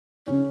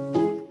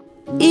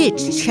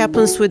Itch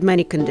happens with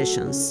many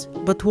conditions,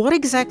 but what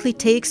exactly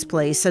takes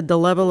place at the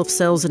level of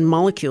cells and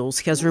molecules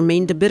has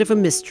remained a bit of a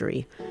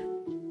mystery.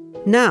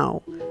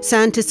 Now,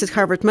 scientists at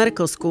Harvard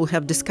Medical School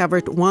have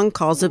discovered one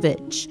cause of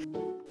itch,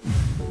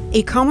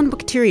 a common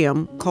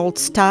bacterium called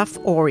Staph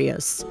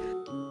aureus.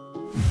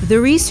 The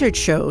research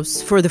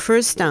shows, for the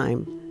first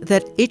time,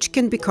 that itch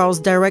can be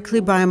caused directly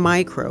by a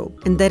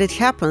microbe and that it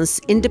happens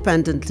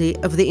independently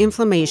of the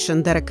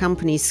inflammation that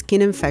accompanies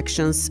skin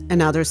infections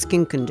and other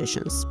skin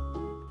conditions.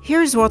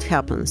 Here's what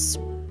happens.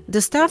 The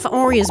Staph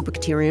aureus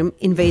bacterium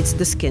invades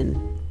the skin,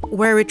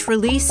 where it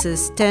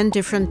releases 10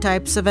 different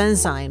types of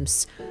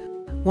enzymes.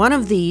 One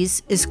of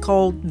these is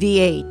called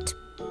V8.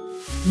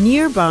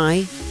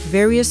 Nearby,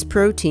 various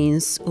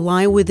proteins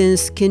lie within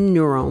skin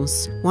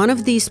neurons. One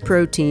of these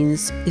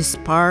proteins is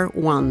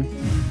PAR1.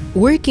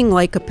 Working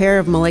like a pair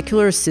of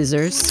molecular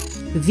scissors,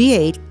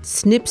 V8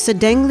 snips a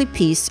dangly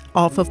piece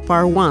off of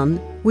PAR1,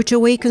 which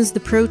awakens the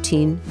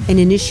protein and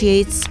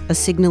initiates a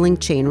signaling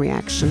chain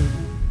reaction.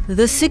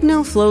 The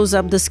signal flows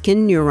up the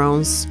skin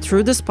neurons,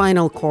 through the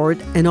spinal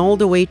cord, and all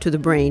the way to the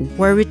brain,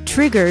 where it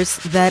triggers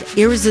that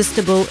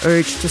irresistible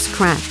urge to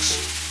scratch.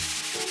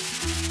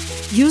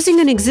 Using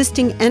an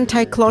existing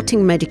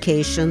anti-clotting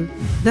medication,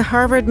 the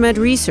Harvard Med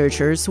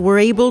researchers were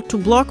able to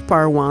block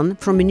PAR1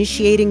 from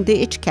initiating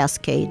the itch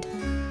cascade.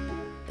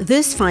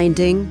 This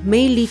finding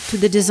may lead to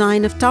the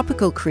design of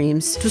topical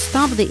creams to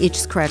stop the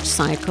itch-scratch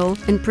cycle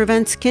and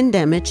prevent skin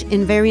damage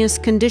in various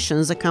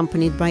conditions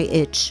accompanied by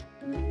itch.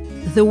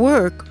 The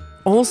work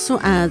also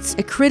adds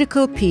a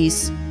critical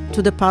piece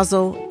to the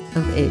puzzle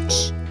of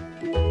itch.